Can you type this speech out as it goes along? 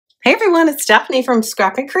Hey everyone, it's Stephanie from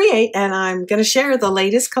Scrap and Create, and I'm going to share the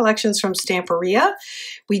latest collections from Stamperia.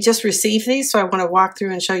 We just received these, so I want to walk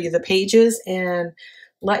through and show you the pages and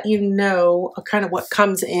let you know kind of what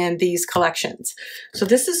comes in these collections. So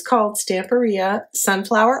this is called Stamperia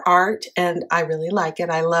Sunflower Art, and I really like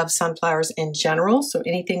it. I love sunflowers in general, so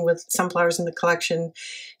anything with sunflowers in the collection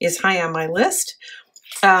is high on my list.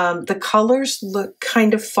 The colors look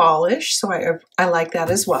kind of fallish, so I like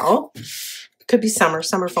that as well. Could be summer,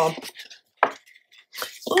 fall.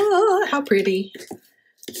 Oh, how pretty.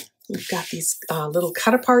 We've got these little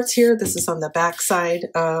cut aparts here. This is on the back side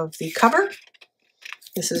of the cover.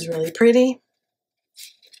 This is really pretty.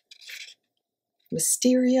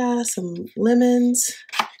 Wisteria, some lemons.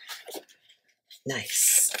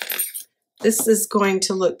 Nice. This is going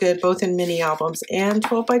to look good both in mini albums and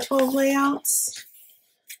 12 by 12 layouts.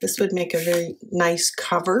 This would make a very nice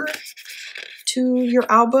cover to your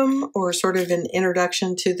album, or sort of an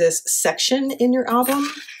introduction to this section in your album.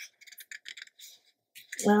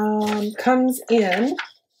 Comes in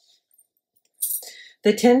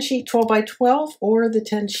the 10 sheet 12 by 12 or the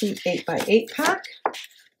 10 sheet 8 by 8 pack.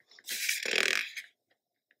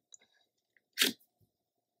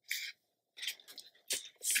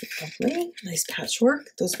 Lovely, nice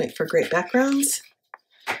patchwork. Those make for great backgrounds.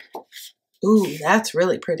 Ooh, that's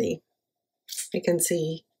really pretty. You can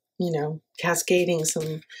see, you know, cascading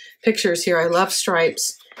some pictures here. I love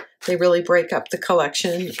stripes. They really break up the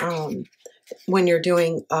collection when you're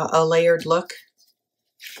doing a layered look.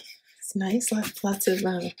 It's nice. Lots of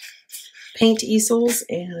paint easels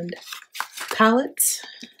and palettes.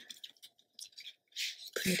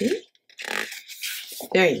 Pretty.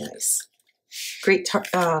 Very nice. Great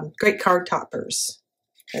card toppers.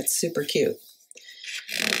 That's super cute.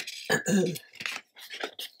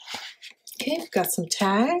 Okay, I've got some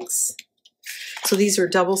tags. So these are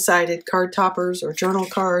double-sided card toppers or journal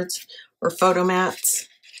cards or photo mats.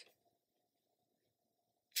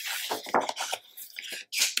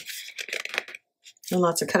 And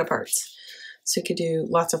lots of cut aparts. So you could do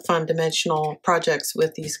lots of fun dimensional projects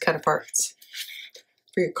with these cut aparts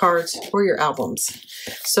for your cards or your albums.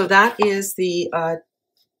 So that is the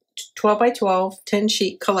 12 by 12 10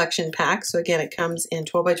 sheet collection pack. So again, it comes in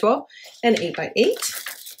 12 by 12 and 8 by 8.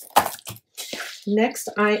 Next,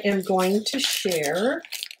 I am going to share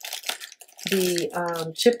the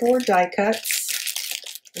chipboard die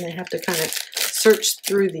cuts, and I have to kind of search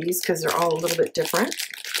through these because they're all a little bit different.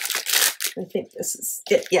 I think this is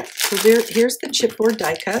it. Yeah, so here's the chipboard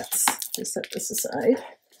die cuts. Just set this aside.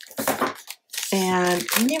 And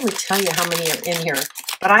I never tell you how many are in here,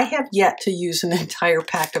 but I have yet to use an entire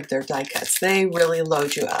pack of their die cuts. They really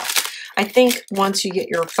load you up. I think once you get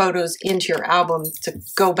your photos into your album, to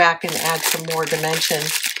go back and add some more dimension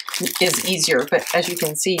is easier. But as you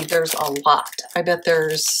can see, there's a lot. I bet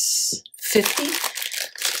there's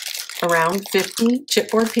around 50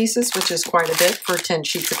 chipboard pieces, which is quite a bit for 10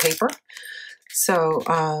 sheets of paper. So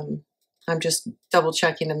I'm just double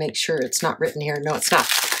checking to make sure it's not written here. No, it's not.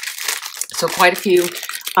 So quite a few.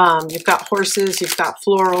 You've got horses, you've got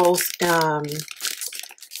florals,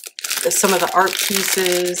 some of the art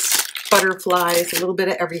pieces, butterflies, a little bit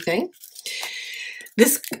of everything.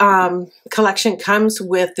 This collection comes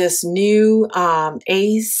with this new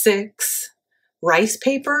A6 rice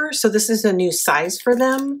paper. So this is a new size for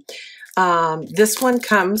them. This one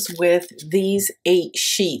comes with these 8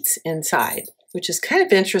 sheets inside, which is kind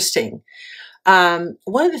of interesting.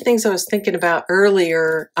 One of the things I was thinking about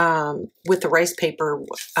earlier with the rice paper,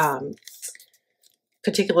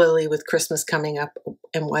 particularly with Christmas coming up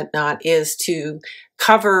and whatnot, is to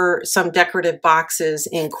cover some decorative boxes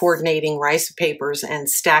in coordinating rice papers and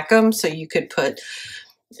stack them. So you could put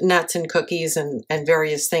nuts and cookies and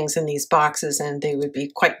various things in these boxes, and they would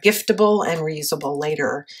be quite giftable and reusable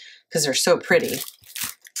later because they're so pretty.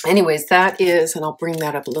 Anyways, that is, and I'll bring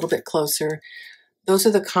that up a little bit closer. Those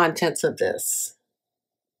are the contents of this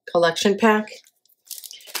collection pack.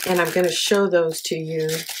 And I'm going to show those to you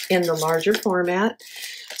in the larger format.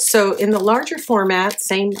 So in the larger format,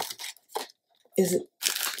 same, is it?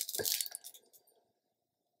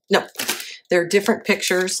 No, they're different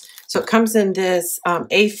pictures. So it comes in this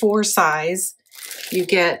A4 size. You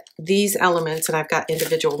get these elements, and I've got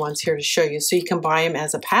individual ones here to show you. So you can buy them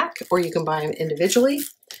as a pack, or you can buy them individually.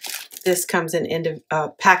 This comes in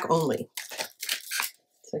pack only.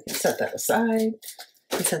 So I can set that aside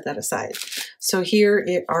and set that aside. So here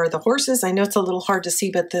are the horses. I know it's a little hard to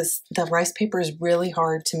see, but the rice paper is really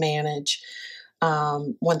hard to manage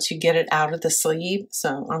once you get it out of the sleeve.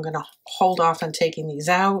 So I'm going to hold off on taking these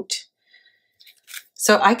out.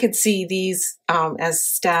 So I could see these as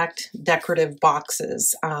stacked decorative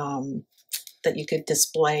boxes. that you could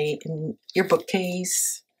display in your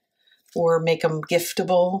bookcase or make them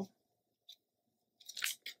giftable.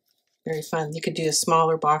 Very fun. You could do a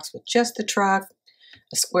smaller box with just the truck,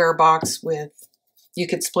 a square box with, you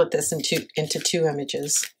could split this into two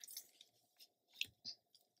images.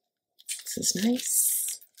 This is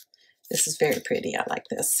nice. This is very pretty. I like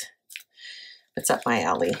this. It's up my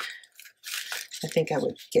alley. I think I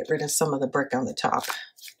would get rid of some of the brick on the top,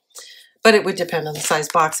 but it would depend on the size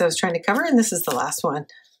box I was trying to cover. And this is the last one.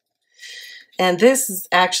 And this is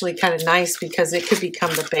actually kind of nice because it could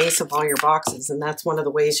become the base of all your boxes. And that's one of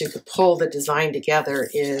the ways you could pull the design together,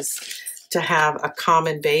 is to have a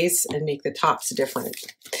common base and make the tops different.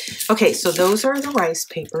 Okay, so those are the rice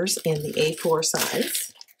papers in the A4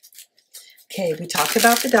 size. Okay, we talked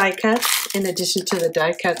about the die cuts. In addition to the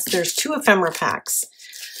die cuts, there's 2 ephemera packs.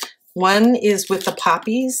 One is with the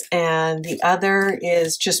poppies and the other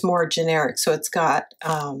is just more generic. So it's got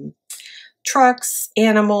trucks,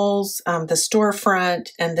 animals, the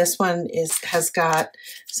storefront, and this one has got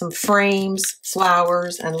some frames,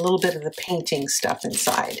 flowers, and a little bit of the painting stuff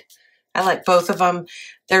inside. I like both of them.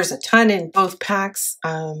 There's a ton in both packs.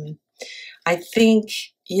 I think,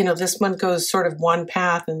 you know, this one goes sort of one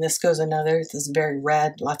path and this goes another. This is very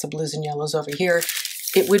red, lots of blues and yellows over here.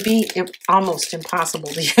 It would be almost impossible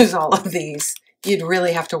to use all of these. You'd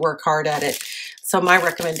really have to work hard at it. So my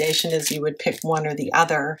recommendation is you would pick one or the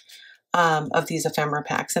other of these ephemera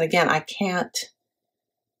packs. And again, I can't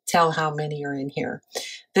tell how many are in here.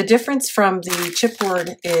 The difference from the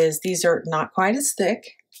chipboard is these are not quite as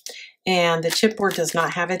thick, and the chipboard does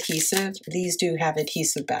not have adhesive. These do have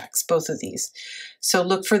adhesive backs, both of these. So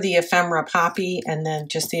look for the ephemera poppy and then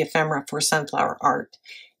just the ephemera for sunflower art,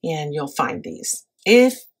 and you'll find these.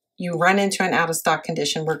 If you run into an out of stock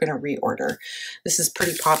condition, we're going to reorder. This is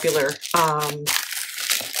pretty popular.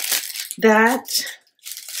 That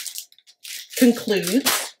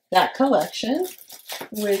concludes that collection,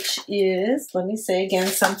 which is, let me say again,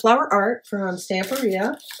 sunflower art from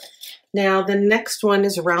Stamperia. Now the next one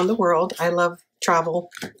is around the world. I love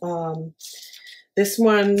travel. This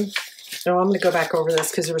one, oh, I'm going to go back over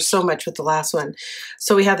this because there was so much with the last one.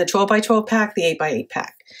 So we have the 12 by 12 pack, the 8 by 8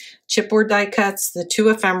 pack, chipboard die cuts, the 2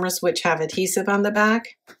 ephemeras which have adhesive on the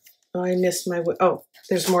back. Oh, I missed my, oh,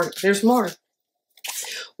 there's more. There's more.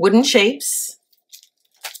 Wooden shapes.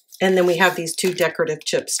 And then we have these 2 decorative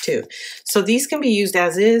chips too. So these can be used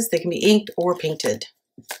as is. They can be inked or painted.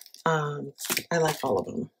 I like all of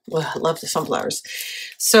them. Well, I love the sunflowers.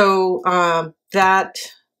 So that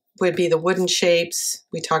would be the wooden shapes.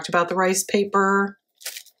 We talked about the rice paper.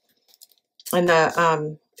 And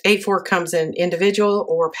the A4 comes in individual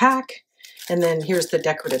or pack. And then here's the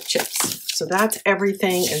decorative chips. So that's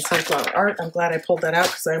everything in sunflower art. I'm glad I pulled that out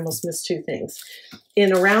because I almost missed 2 things.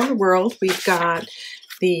 In Around the World, we've got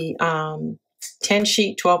the 10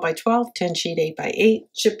 sheet 12 by 12, 10 sheet 8 by 8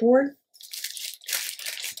 chipboard,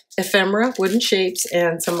 ephemera, wooden shapes,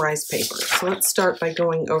 and some rice paper. So let's start by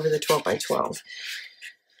going over the 12 by 12.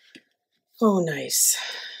 Oh, nice.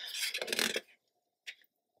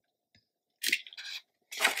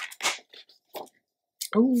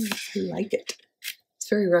 Oh, I like it. It's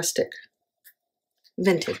very rustic.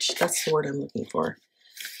 Vintage, that's the word I'm looking for.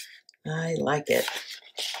 I like it.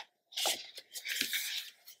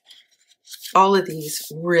 All of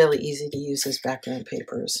these really easy to use as background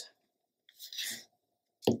papers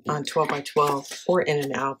on 12 by 12 or in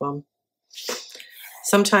an album.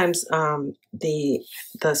 Sometimes the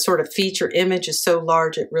sort of feature image is so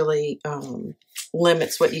large it really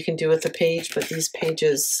limits what you can do with the page, but these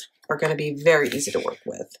pages are going to be very easy to work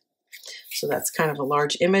with. So that's kind of a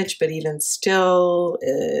large image, but even still,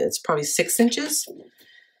 it's probably 6 inches.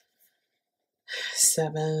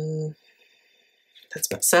 7. That's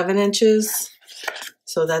about 7 inches.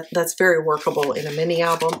 So that's very workable in a mini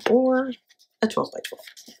album or a 12 by 12.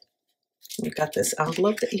 We've got this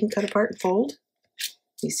envelope that you can cut apart and fold.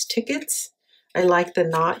 These tickets. I like the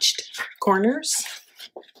notched corners.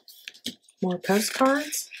 More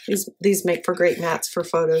postcards. These make for great mats for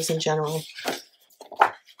photos in general.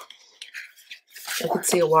 I could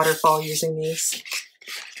see a waterfall using these.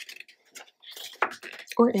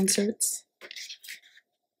 Or inserts.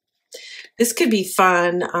 This could be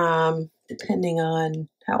fun, depending on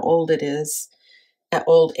how old it is.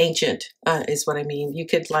 Old, ancient is what I mean. You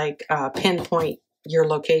could like pinpoint your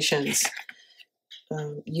locations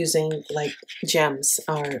using like gems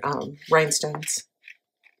or rhinestones.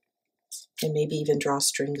 And maybe even draw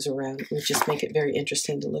strings around. It would just make it very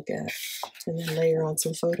interesting to look at. And then layer on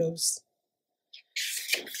some photos.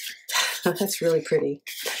 That's really pretty.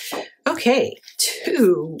 Okay,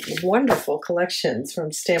 2 wonderful collections from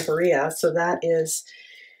Stamperia. So that is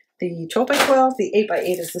the 12 by 12. The 8 by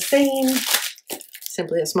 8 is the same,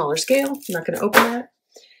 simply a smaller scale. I'm not going to open that.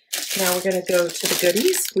 Now we're going to go to the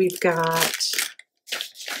goodies. We've got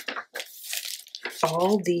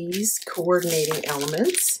all these coordinating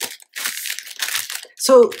elements.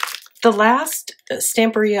 So the last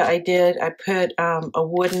Stamperia I did, I put a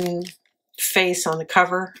wooden face on the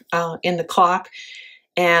cover in the clock.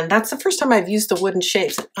 And that's the first time I've used the wooden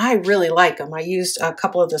shapes. I really like them. I used a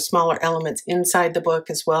couple of the smaller elements inside the book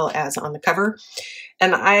as well as on the cover.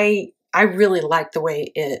 And I really liked the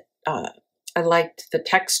way it, I liked the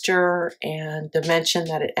texture and dimension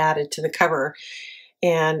that it added to the cover.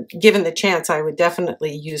 And given the chance, I would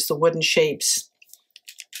definitely use the wooden shapes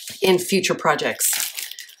in future projects.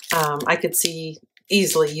 I could see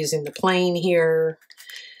easily using the plane here.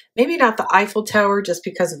 Maybe not the Eiffel Tower just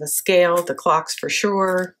because of the scale, the clocks for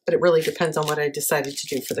sure, but it really depends on what I decided to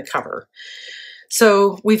do for the cover.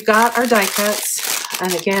 So we've got our die cuts,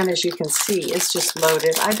 and again, as you can see, it's just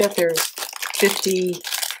loaded. I bet there's 50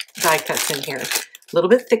 die cuts in here. A little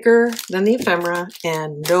bit thicker than the ephemera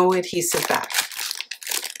and no adhesive back.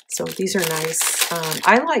 So these are nice.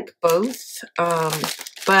 I like both,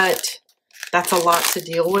 but that's a lot to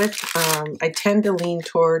deal with. I tend to lean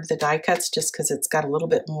toward the die cuts just because it's got a little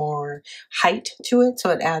bit more height to it, so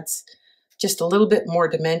it adds just a little bit more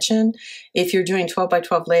dimension. If you're doing 12 by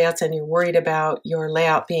 12 layouts and you're worried about your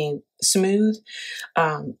layout being smooth,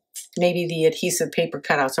 maybe the adhesive paper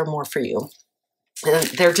cutouts are more for you. And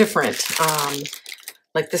they're different.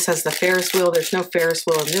 Like this has the Ferris wheel. There's no Ferris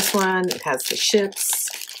wheel in this one. It has the ships.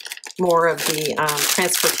 More of the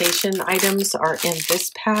transportation items are in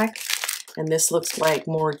this pack. And this looks like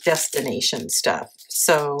more destination stuff.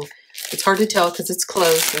 So it's hard to tell because it's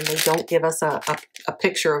closed and they don't give us a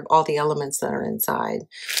picture of all the elements that are inside.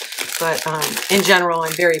 But in general,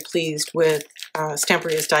 I'm very pleased with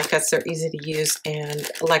Stamperia's die cuts. They're easy to use. And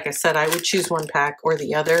like I said, I would choose one pack or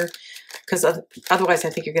the other because otherwise I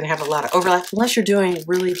think you're going to have a lot of overlap. Unless you're doing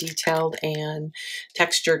really detailed and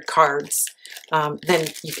textured cards, then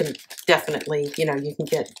you can definitely, you can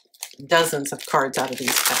get dozens of cards out of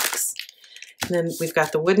these packs. And then we've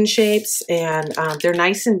got the wooden shapes, and they're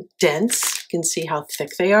nice and dense. You can see how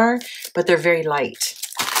thick they are, but they're very light.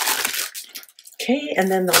 Okay,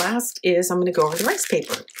 and then the last is I'm going to go over the rice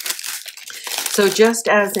paper. So just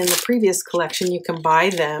as in the previous collection, you can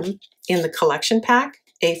buy them in the collection pack,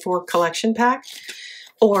 A4 collection pack,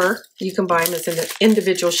 or you can buy them as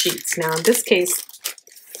individual sheets. Now in this case,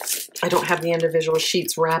 I don't have the individual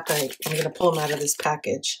sheets wrapped. I'm going to pull them out of this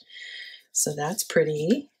package. So that's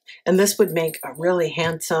pretty. And this would make a really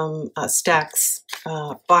handsome stacks,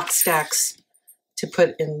 box stacks to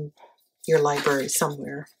put in your library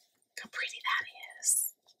somewhere. Look how pretty that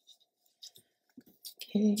is.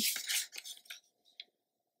 Okay.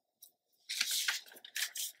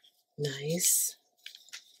 Nice.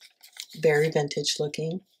 Very vintage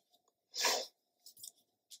looking.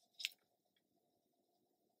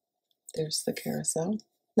 There's the carousel.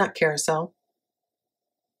 Not carousel.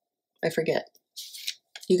 I forget.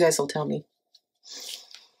 You guys will tell me.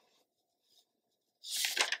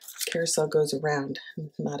 Carousel goes around,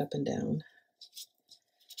 not up and down.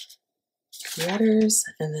 Letters,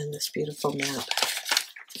 and then this beautiful map.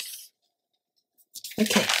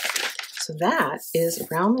 Okay, so that is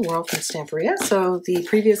Around the World from Stamperia. So the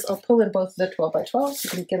previous, I'll pull in both the 12 by 12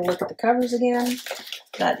 so you can get a look at the covers again.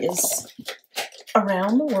 That is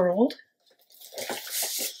Around the World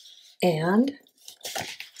and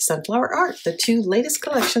Sunflower Art, the two latest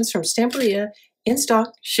collections from Stamperia, in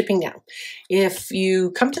stock, shipping now. If you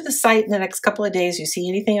come to the site in the next couple of days, you see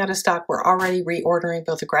anything out of stock, we're already reordering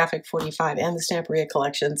both the Graphic 45 and the Stamperia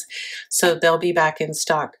collections. So they'll be back in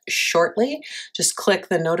stock shortly. Just click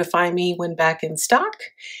the notify me when back in stock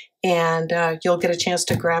and you'll get a chance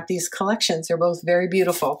to grab these collections. They're both very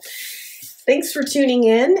beautiful. Thanks for tuning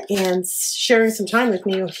in and sharing some time with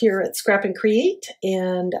me here at Scrap and Create.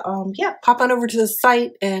 And yeah, pop on over to the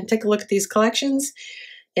site and take a look at these collections.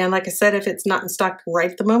 And like I said, if it's not in stock right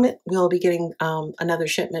at the moment, we'll be getting another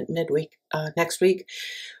shipment midweek next week,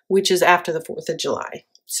 which is after the 4th of July.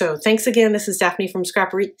 So thanks again. This is Daphne from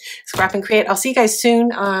Scrap and Create. I'll see you guys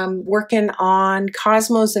soon. I'm working on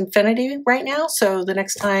Cosmos Infinity right now. So the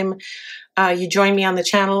next time you join me on the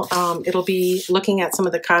channel, it'll be looking at some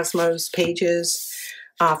of the Cosmos pages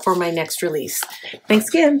for my next release. Thanks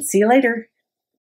again. See you later.